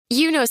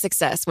You know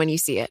success when you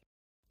see it.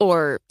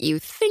 Or you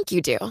think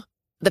you do.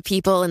 The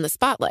people in the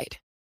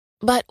spotlight.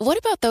 But what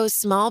about those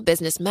small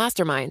business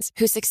masterminds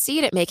who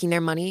succeed at making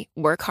their money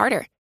work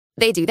harder?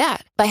 They do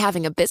that by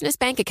having a business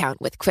bank account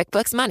with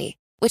QuickBooks Money,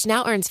 which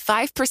now earns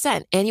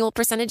 5% annual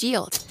percentage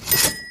yield.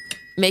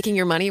 Making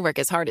your money work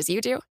as hard as you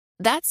do?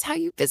 That's how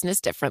you business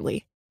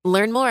differently.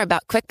 Learn more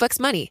about QuickBooks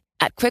Money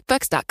at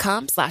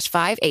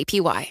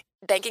quickbooks.com/5APY.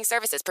 Banking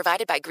services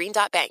provided by Green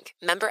Dot Bank.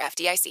 Member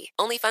FDIC.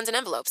 Only funds and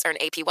envelopes earn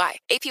APY.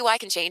 APY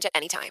can change at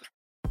any time.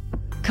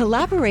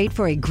 Collaborate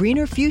for a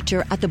greener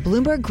future at the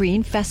Bloomberg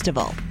Green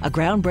Festival, a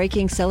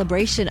groundbreaking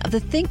celebration of the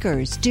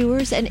thinkers,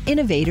 doers, and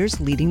innovators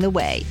leading the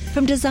way.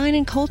 From design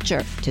and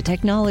culture to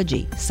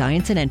technology,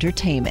 science, and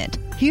entertainment.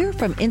 Hear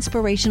from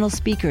inspirational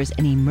speakers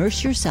and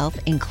immerse yourself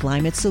in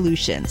climate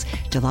solutions.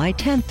 July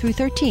 10th through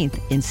 13th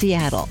in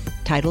Seattle.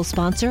 Title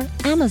sponsor,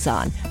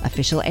 Amazon.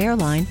 Official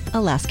airline,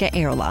 Alaska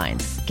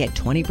Airlines. Get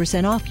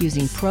 20% off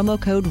using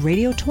promo code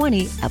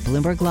Radio20 at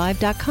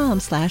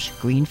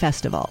BloombergLive.com/Green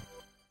Festival.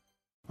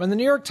 When the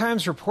New York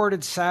Times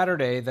reported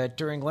Saturday that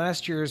during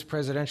last year's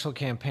presidential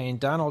campaign,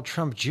 Donald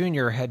Trump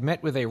Jr. had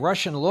met with a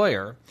Russian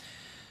lawyer,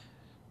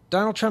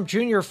 Donald Trump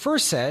Jr.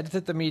 first said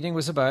that the meeting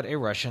was about a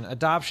Russian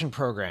adoption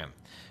program.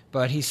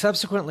 But he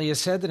subsequently has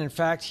said that, in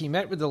fact, he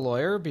met with the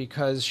lawyer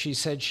because she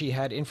said she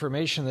had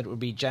information that would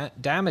be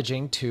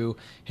damaging to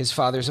his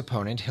father's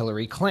opponent,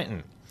 Hillary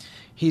Clinton.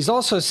 He's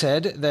also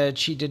said that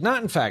she did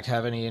not, in fact,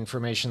 have any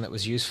information that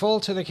was useful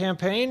to the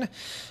campaign,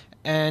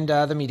 and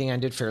the meeting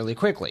ended fairly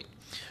quickly.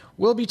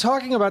 We'll be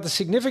talking about the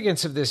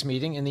significance of this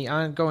meeting and the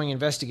ongoing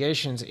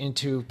investigations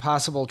into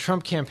possible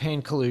Trump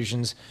campaign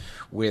collusions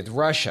with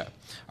Russia.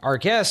 Our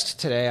guest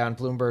today on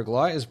Bloomberg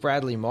Law is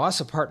Bradley Moss,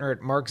 a partner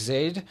at Mark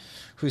Zaid,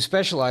 who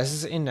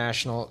specializes in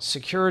national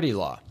security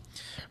law.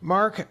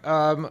 Mark,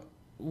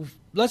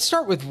 let's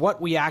start with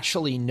what we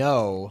actually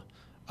know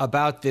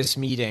about this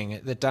meeting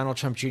that Donald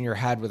Trump Jr.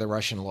 had with a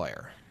Russian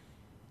lawyer.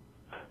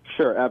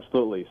 Sure,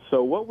 absolutely.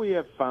 So what we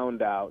have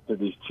found out through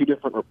these two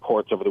different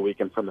reports over the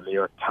weekend from the New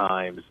York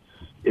Times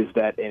is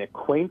that an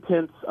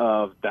acquaintance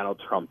of Donald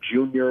Trump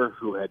Jr.,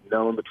 who had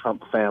known the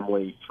Trump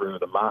family through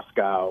the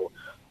Moscow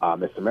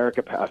Miss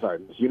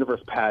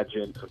Universe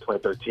pageant from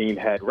 2013,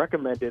 had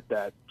recommended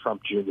that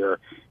Trump Jr.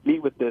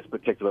 meet with this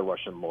particular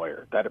Russian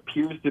lawyer. That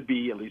appears to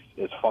be, at least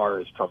as far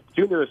as Trump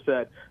Jr.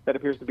 said, that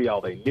appears to be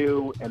all they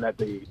knew, and that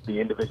the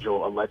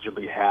individual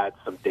allegedly had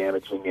some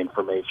damaging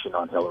information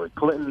on Hillary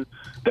Clinton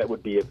that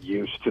would be of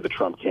use to the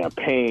Trump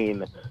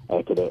campaign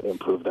and could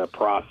improve their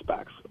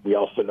prospects. We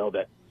also know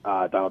that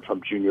Donald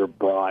Trump Jr.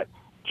 brought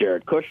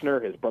Jared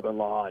Kushner, his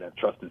brother-in-law, and a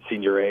trusted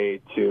senior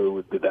aide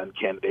to the then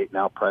candidate,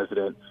 now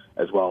president,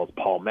 as well as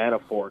Paul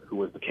Manafort, who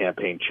was the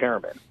campaign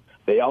chairman.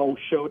 They all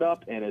showed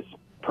up, and as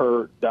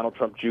per Donald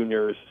Trump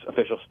Jr.'s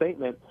official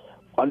statement,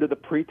 under the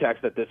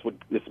pretext that this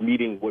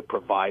meeting would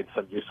provide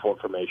some useful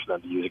information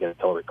on the use against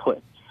Hillary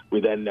Clinton.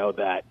 We then know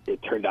that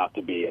it turned out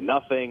to be a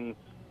nothing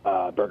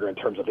burger in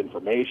terms of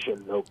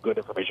information. No good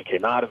information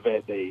came out of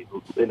it. The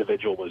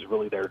individual was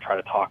really there to try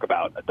to talk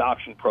about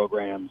adoption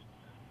programs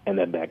and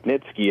the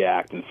Magnitsky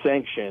Act and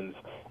sanctions,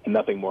 and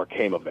nothing more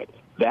came of it.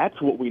 That's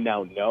what we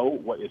now know.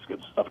 What is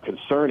of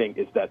concerning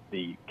is that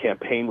the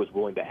campaign was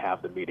willing to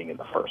have the meeting in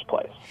the first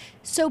place.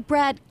 So,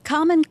 Brad,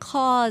 Common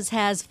Cause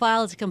has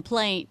filed a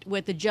complaint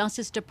with the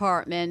Justice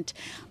Department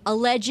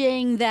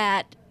alleging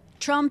that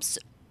Trump's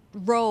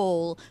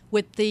role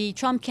with the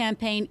Trump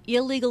campaign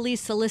illegally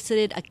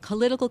solicited a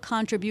political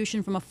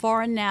contribution from a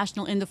foreign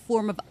national in the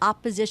form of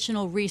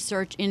oppositional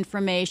research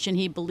information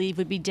he believed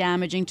would be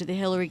damaging to the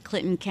Hillary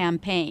Clinton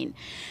campaign.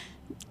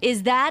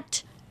 Is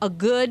that a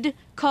good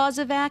cause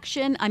of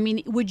action? I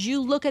mean, would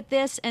you look at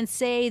this and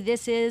say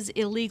this is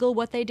illegal,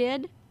 what they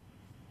did?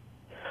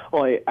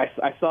 Well,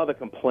 I saw the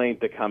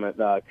complaint that Common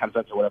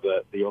Sense, or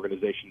whatever the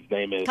organization's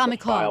name is, Common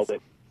Cause.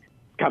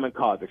 Common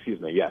Cause, excuse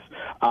me, yes.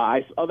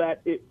 I saw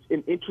that. It's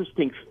an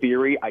interesting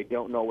theory. I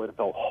don't know if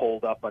they'll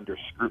hold up under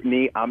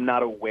scrutiny. I'm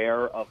not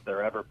aware of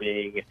there ever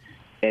being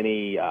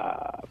any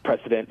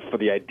precedent for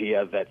the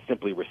idea that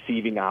simply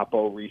receiving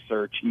Oppo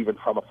research, even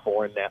from a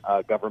foreign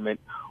government,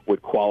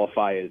 would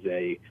qualify as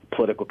a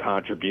political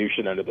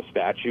contribution under the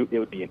statute. It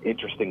would be an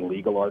interesting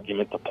legal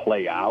argument to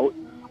play out.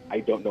 I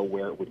don't know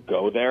where it would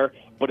go there,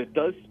 but it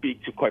does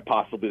speak to quite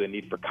possibly the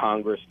need for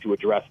Congress to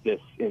address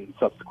this in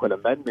subsequent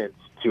amendments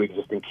to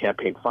existing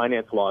campaign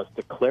finance laws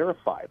to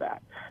clarify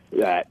that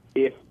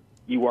if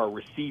you are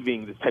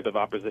receiving this type of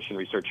opposition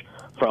research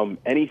from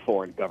any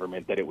foreign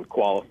government, that it would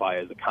qualify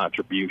as a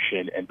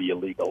contribution and be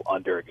illegal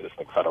under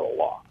existing federal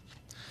law.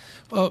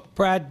 Well,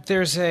 Brad,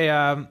 there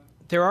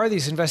are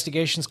these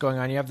investigations going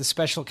on. You have the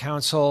special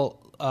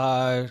counsel,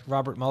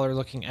 Robert Mueller,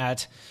 looking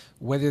at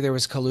whether there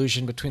was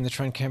collusion between the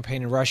Trump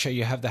campaign and Russia.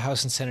 You have the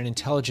House and Senate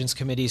Intelligence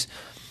Committees.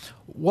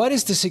 What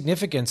is the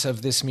significance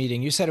of this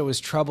meeting? You said it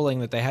was troubling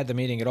that they had the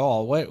meeting at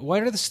all.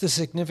 What is the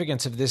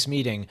significance of this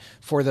meeting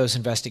for those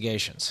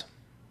investigations?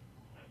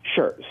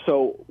 Sure.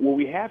 So what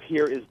we have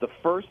here is the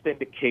first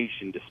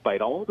indication,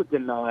 despite all the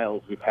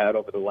denials we've had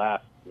over the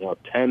last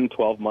 10,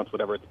 12 months,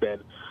 whatever it's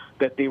been,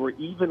 that they were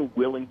even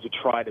willing to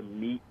try to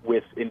meet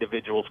with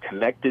individuals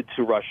connected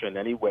to Russia in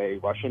any way,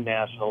 Russian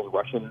nationals,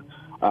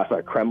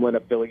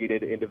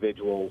 Kremlin-affiliated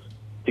individuals,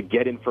 to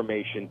get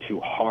information to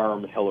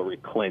harm Hillary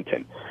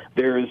Clinton.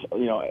 There's,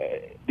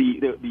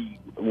 the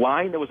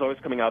line that was always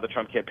coming out of the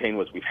Trump campaign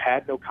was, we've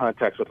had no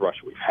contacts with Russia.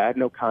 We've had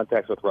no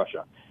contacts with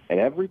Russia. And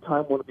every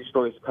time one of these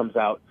stories comes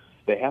out,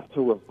 they have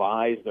to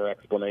revise their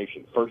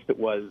explanation. First it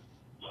was,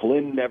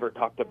 Flynn never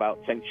talked about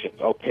sanctions.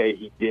 Okay,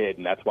 he did,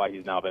 and that's why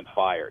he's now been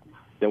fired.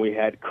 Then we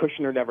had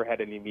Kushner never had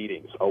any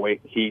meetings. Oh,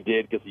 wait, he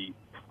did because he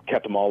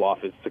kept them all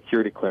off his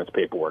security clearance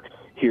paperwork.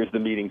 Here's the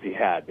meetings he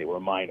had. They were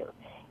minor.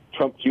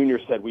 Trump Jr.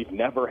 said, we've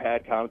never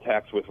had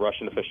contacts with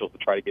Russian officials to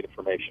try to get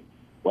information.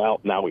 Well,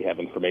 now we have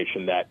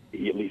information that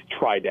he at least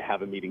tried to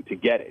have a meeting to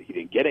get it. He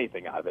didn't get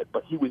anything out of it,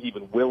 but he was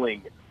even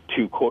willing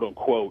to,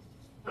 quote-unquote,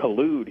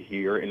 collude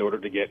here in order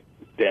to get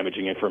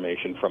damaging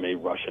information from a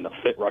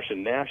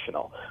Russian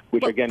national,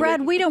 which, again,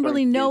 Brad, we don't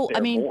really know. I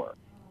mean, more.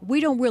 We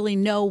don't really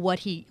know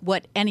what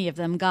any of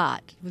them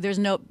got. There's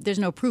no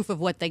proof of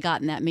what they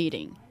got in that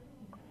meeting.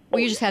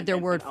 We just have their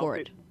word for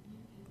it.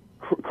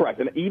 Correct.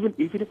 And even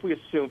if we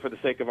assume, for the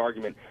sake of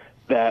argument,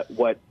 that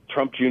what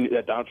Donald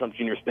Trump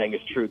Jr. is saying is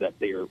true, that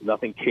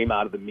nothing came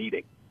out of the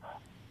meeting,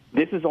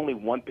 this is only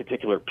one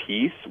particular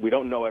piece. We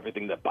don't know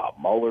everything that Bob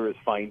Mueller is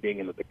finding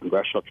and that the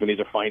congressional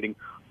committees are finding.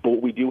 But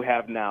what we do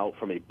have now,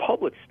 from a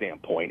public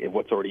standpoint, and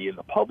what's already in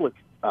the public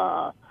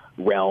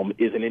realm,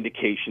 is an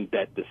indication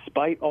that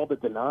despite all the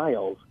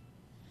denials,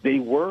 they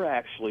were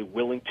actually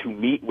willing to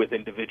meet with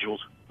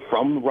individuals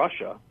from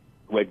Russia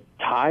who had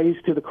ties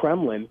to the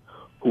Kremlin,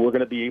 who were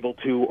going to be able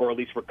to, or at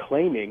least were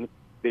claiming,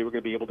 they were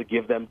going to be able to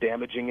give them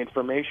damaging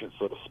information.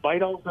 So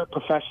despite all the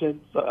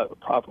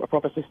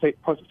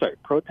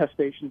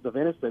protestations of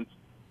innocence,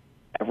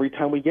 every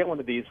time we get one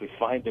of these, we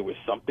find there was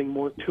something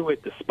more to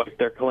it, despite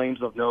their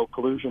claims of no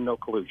collusion.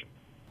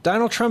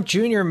 Donald Trump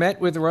Jr.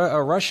 met with a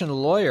Russian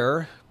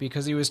lawyer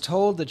because he was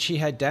told that she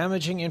had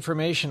damaging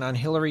information on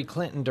Hillary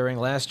Clinton during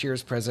last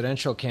year's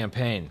presidential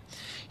campaign.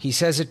 He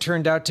says it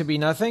turned out to be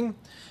nothing,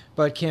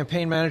 but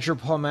campaign manager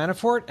Paul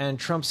Manafort and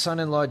Trump's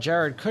son-in-law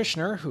Jared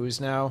Kushner, who is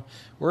now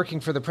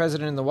working for the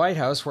president in the White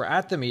House, were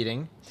at the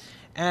meeting.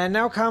 And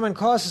now Common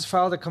Cause has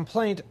filed a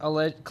complaint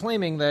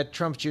claiming that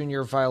Trump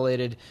Jr.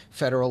 violated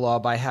federal law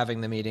by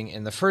having the meeting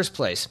in the first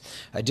place.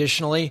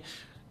 Additionally,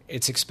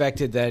 it's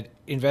expected that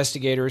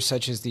investigators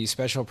such as the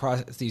special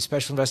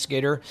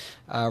investigator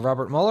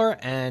Robert Mueller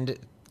and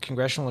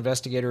congressional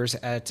investigators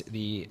at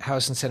the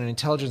House and Senate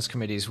Intelligence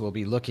Committees will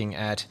be looking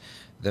at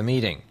the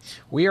meeting.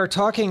 We are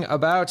talking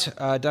about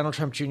Donald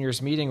Trump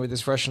Jr.'s meeting with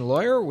this Russian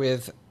lawyer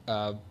with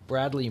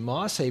Bradley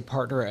Moss, a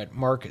partner at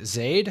Mark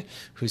Zaid,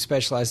 who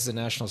specializes in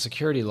national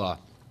security law.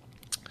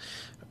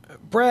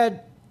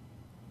 Brad,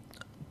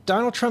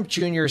 Donald Trump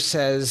Jr.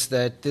 says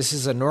that this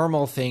is a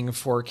normal thing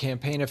for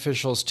campaign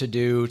officials to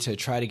do to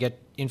try to get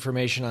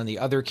information on the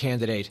other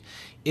candidate.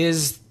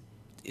 Is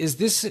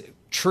this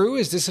true?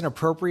 Is this an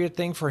appropriate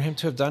thing for him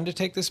to have done to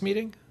take this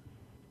meeting?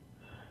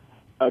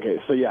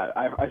 Okay, so yeah,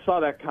 I saw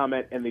that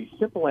comment, and the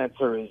simple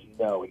answer is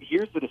no. And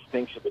here's the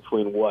distinction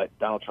between what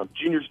Donald Trump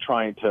Jr. is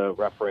trying to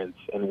reference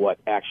and what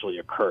actually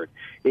occurred.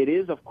 It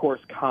is, of course,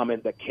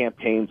 common that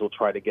campaigns will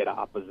try to get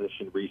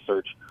opposition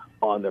research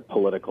on their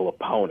political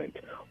opponent.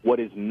 What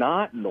is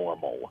not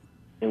normal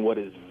and what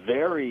is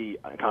very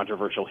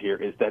controversial here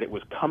is that it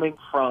was coming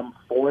from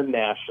foreign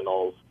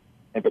nationals,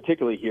 and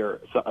particularly here,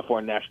 a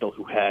foreign national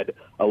who had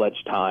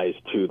alleged ties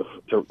to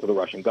the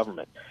Russian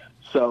government.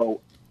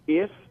 So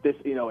if this,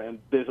 and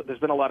there's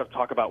been a lot of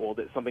talk about, well,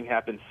 that something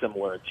happened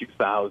similar in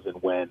 2000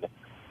 when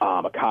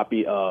a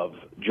copy of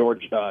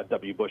George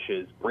W.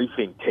 Bush's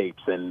briefing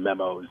tapes and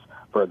memos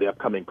for the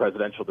upcoming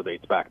presidential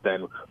debates back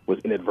then was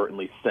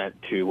inadvertently sent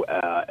to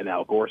an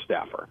Al Gore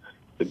staffer.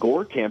 The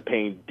Gore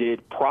campaign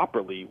did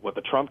properly what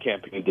the Trump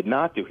campaign did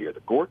not do here. The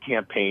Gore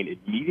campaign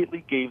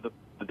immediately gave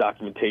the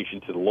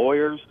documentation to the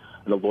lawyers,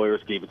 and the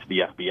lawyers gave it to the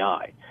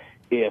FBI.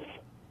 If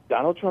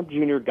Donald Trump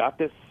Jr. got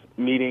this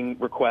meeting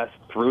request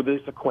through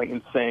this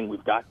acquaintance saying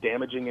we've got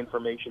damaging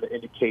information that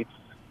indicates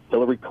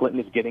Hillary Clinton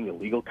is getting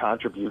illegal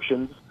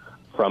contributions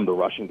from the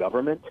Russian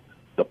government,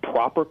 the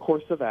proper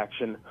course of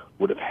action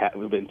would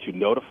have been to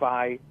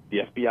notify the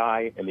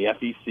FBI and the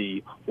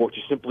FEC, or to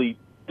simply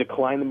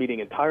decline the meeting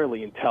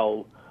entirely and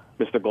tell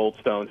Mr.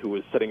 Goldstone, who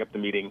was setting up the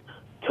meeting,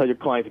 tell your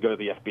client to go to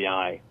the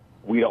FBI.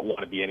 We don't want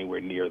to be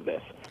anywhere near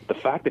this. The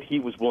fact that he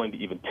was willing to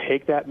even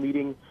take that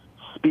meeting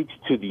speaks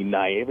to the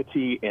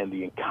naivety and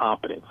the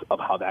incompetence of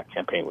how that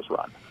campaign was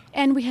run.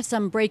 And we have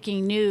some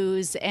breaking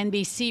news.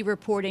 NBC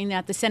reporting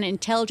that the Senate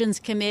Intelligence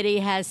Committee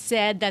has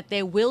said that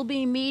they will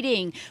be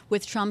meeting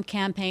with Trump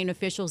campaign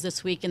officials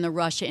this week in the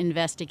Russia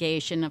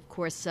investigation. Of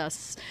course,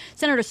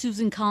 Senator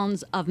Susan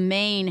Collins of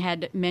Maine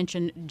had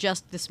mentioned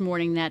just this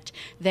morning that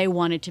they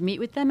wanted to meet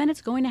with them, and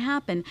it's going to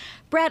happen.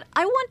 Brad,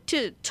 I want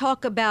to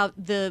talk about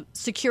the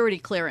security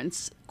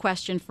clearance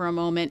question for a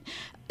moment.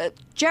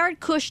 Jared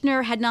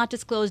Kushner had not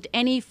disclosed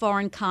any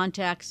foreign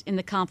contacts in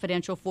the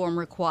confidential form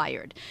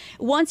required.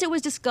 Once it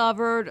was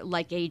discovered,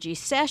 like A.G.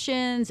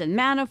 Sessions and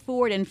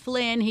Manafort and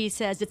Flynn, he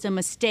says it's a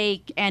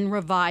mistake and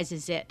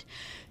revises it.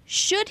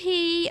 Should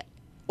he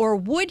or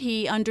would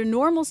he, under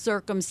normal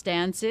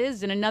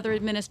circumstances in another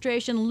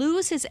administration,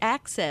 lose his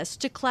access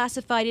to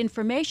classified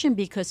information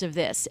because of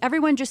this?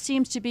 Everyone just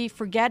seems to be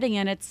forgetting,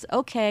 and it's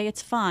okay,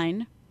 it's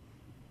fine.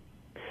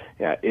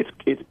 Yeah,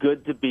 it's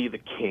good to be the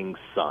king's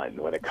son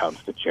when it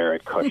comes to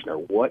Jared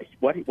Kushner.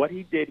 What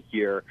he did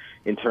here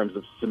in terms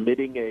of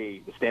submitting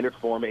the standard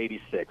form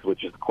 86,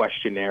 which is a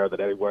questionnaire that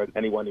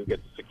anyone who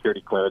gets a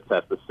security clearance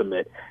has to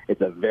submit.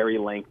 It's a very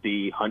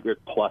lengthy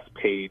 100-plus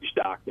page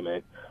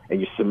document, and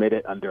you submit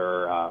it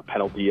under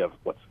penalty of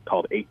what's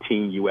called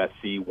 18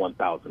 U.S.C.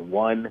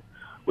 1001,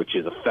 which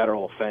is a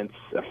federal offense,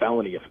 a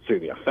felony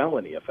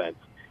offense,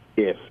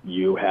 if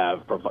you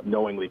have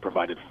knowingly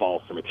provided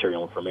false or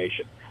material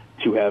information.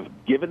 To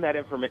have given that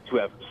information, to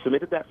have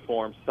submitted that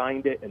form,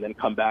 signed it, and then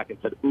come back and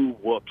said, "Ooh,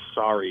 whoops,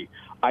 sorry,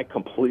 I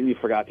completely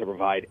forgot to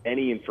provide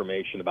any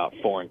information about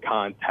foreign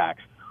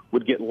contacts,"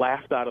 would get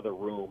laughed out of the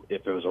room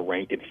if it was a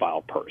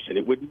rank-and-file person.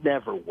 It would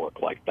never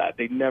work like that.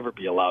 They'd never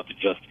be allowed to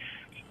just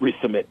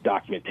resubmit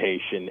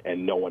documentation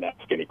and no one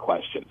ask any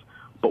questions.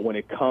 But when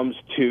it comes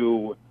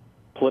to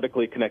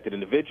politically connected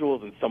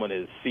individuals and someone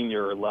as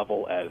senior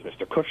level as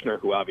Mr. Kushner,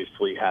 who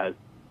obviously has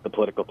the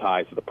political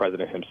ties to the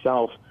president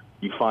himself,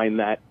 you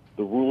find that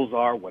the rules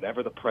are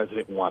whatever the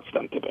president wants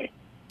them to be.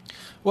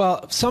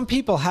 Well, some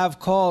people have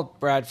called,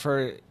 Brad,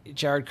 for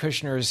Jared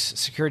Kushner's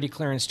security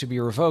clearance to be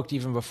revoked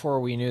even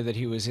before we knew that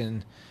he was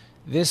in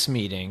this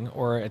meeting,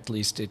 or at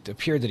least it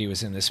appeared that he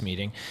was in this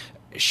meeting.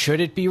 Should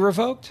it be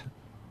revoked?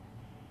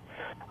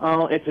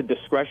 It's a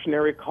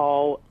discretionary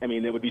call. I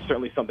mean, it would be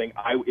certainly something.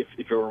 If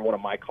it were one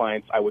of my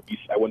clients, I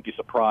wouldn't be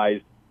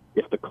surprised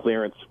if the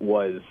clearance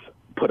was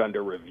put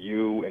under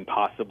review and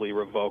possibly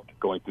revoked,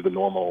 going through the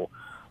normal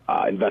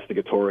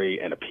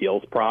investigatory and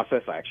appeals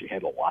process. I actually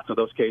handle lots of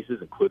those cases,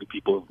 including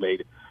people who've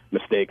made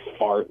mistakes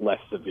far less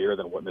severe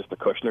than what Mr.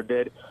 Kushner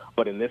did.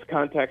 But in this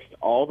context,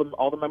 all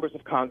the members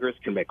of Congress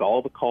can make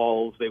all the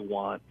calls they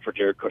want for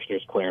Jared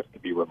Kushner's clearance to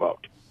be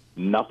revoked.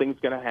 Nothing's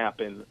going to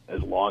happen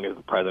as long as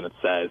the president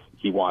says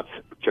he wants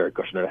Jared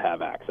Kushner to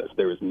have access.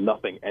 There is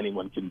nothing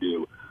anyone can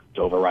do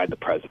to override the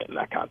president in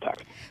that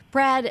context.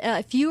 Brad,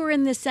 if you were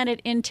in the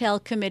Senate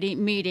Intel Committee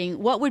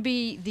meeting, what would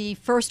be the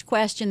first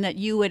question that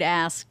you would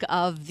ask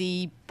of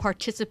the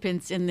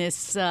participants in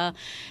this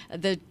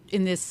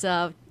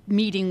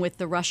meeting with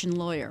the Russian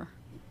lawyer?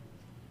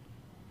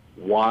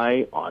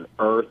 Why on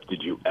earth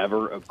did you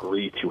ever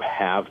agree to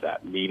have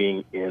that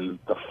meeting in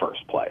the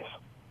first place?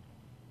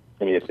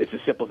 I mean, it's as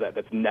simple as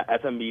that.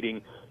 That's a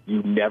meeting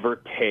you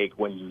never take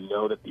when you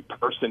know that the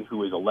person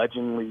who is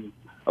allegedly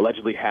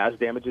has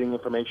damaging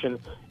information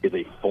is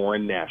a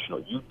foreign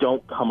national. You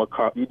don't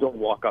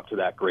walk up to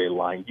that gray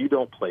line. You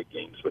don't play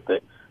games with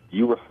it.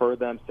 You refer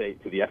them, say,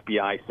 to the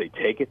FBI. Say,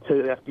 take it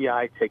to the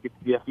FBI. Take it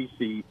to the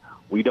FEC.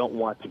 We don't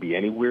want to be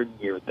anywhere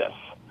near this.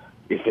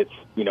 If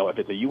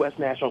it's a U.S.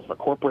 national, if a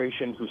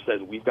corporation who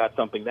says we've got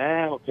something,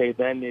 okay,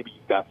 then maybe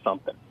you've got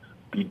something.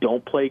 You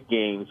don't play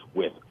games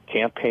with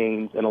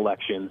campaigns and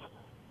elections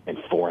and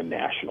foreign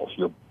nationals.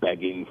 You're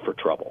begging for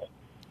trouble.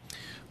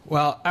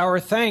 Well,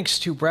 our thanks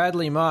to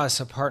Bradley Moss,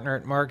 a partner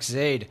at Mark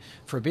Zaid,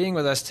 for being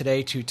with us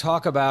today to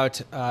talk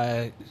about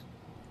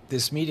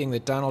this meeting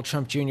that Donald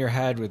Trump Jr.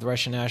 had with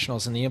Russian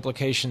nationals and the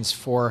implications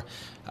for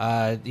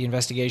the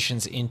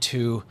investigations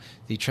into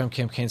the Trump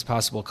campaign's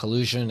possible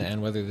collusion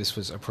and whether this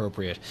was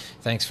appropriate.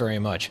 Thanks very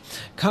much.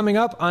 Coming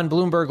up on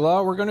Bloomberg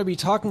Law, we're going to be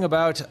talking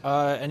about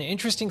an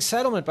interesting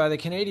settlement by the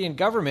Canadian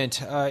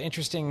government,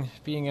 interesting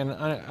being an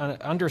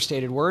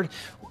understated word.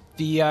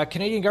 The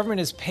Canadian government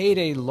has paid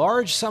a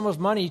large sum of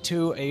money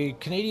to a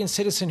Canadian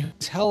citizen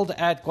who's held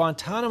at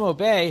Guantanamo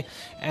Bay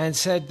and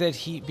said that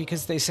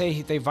because they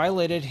say they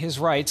violated his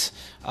rights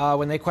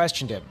when they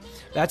questioned him.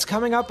 That's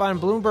coming up on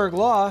Bloomberg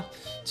Law.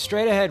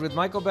 Straight ahead with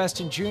Michael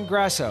Best and June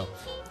Grasso.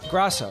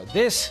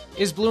 This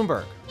is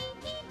Bloomberg.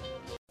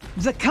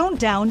 The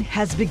countdown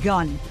has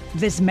begun.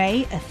 This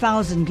May,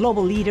 1,000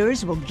 global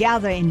leaders will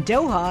gather in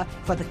Doha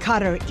for the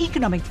Qatar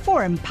Economic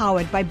Forum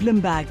powered by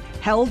Bloomberg,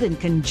 held in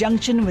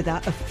conjunction with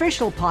our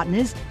official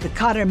partners, the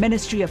Qatar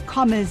Ministry of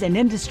Commerce and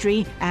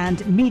Industry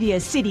and Media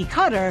City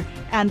Qatar,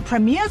 and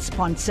premier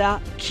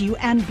sponsor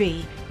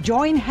QNB.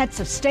 Join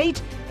heads of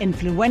state,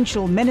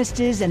 influential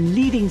ministers, and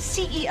leading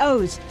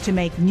CEOs to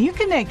make new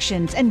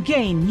connections and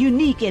gain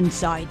unique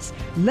insights.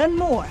 Learn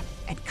more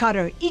at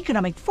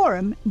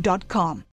QatarEconomicForum.com.